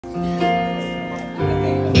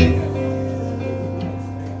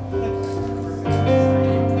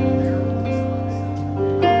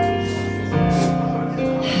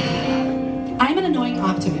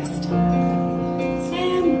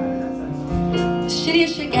shitty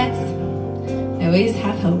as shit gets, I always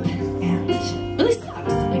have hope, and it really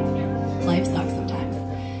sucks. Like, life sucks sometimes,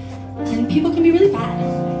 and people can be really bad.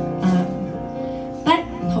 But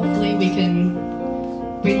hopefully we can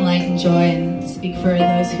bring light and joy and speak for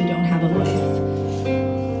those who don't have a voice.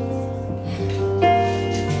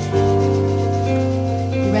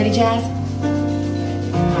 You ready, Jazz?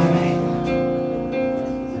 All right.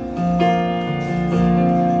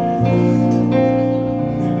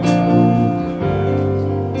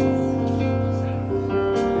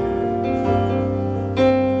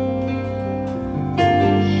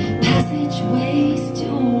 Passageways to a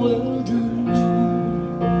world unknown,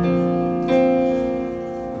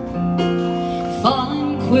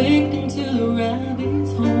 falling quick into the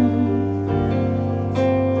rabbit's hole.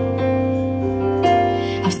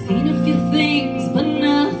 I've seen a few things, but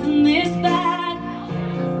nothing this bad.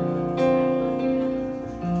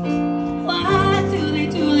 Why do they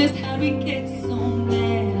do this? How do we get so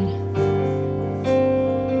mad?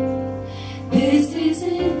 This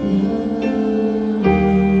isn't love.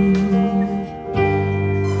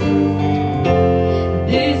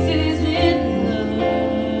 This isn't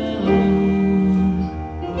love.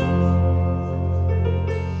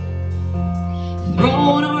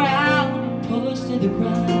 Thrown around and pushed to the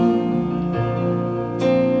ground.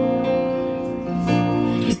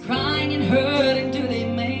 He's crying and hurting. Do they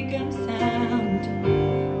make a sound?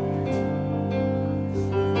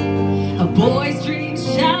 A boy's dreams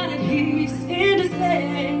shattered. He's in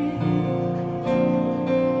despair.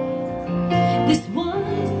 This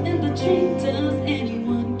wasn't the dream. Does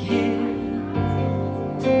anyone care?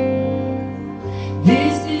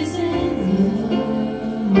 This isn't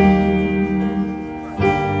love.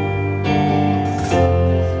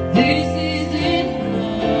 This isn't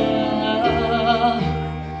love.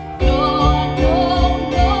 No, no,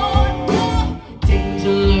 no, no.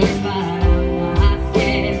 Danger lurks, but I'm not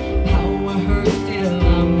scared. Power hurts, still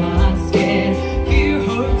I'm not scared. Fear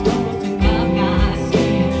hurts most, and I'm not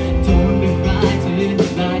scared. Don't be frightened,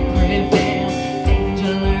 like prevails.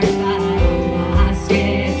 Danger lurks, but I'm not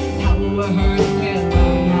scared. Power hurts, still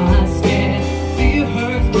I'm not scared. Fear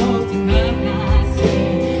hurts most, and I'm not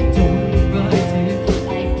scared. Don't be frightened,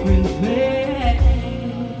 like prevails.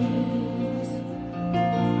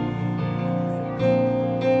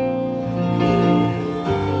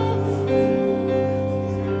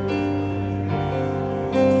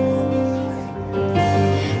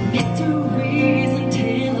 Mysteries and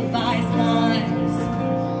televised lies.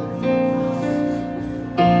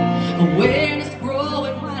 Awareness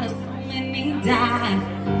growing, why do so many die?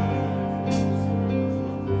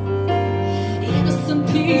 Innocent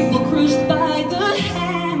people crushed by the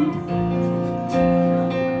hand.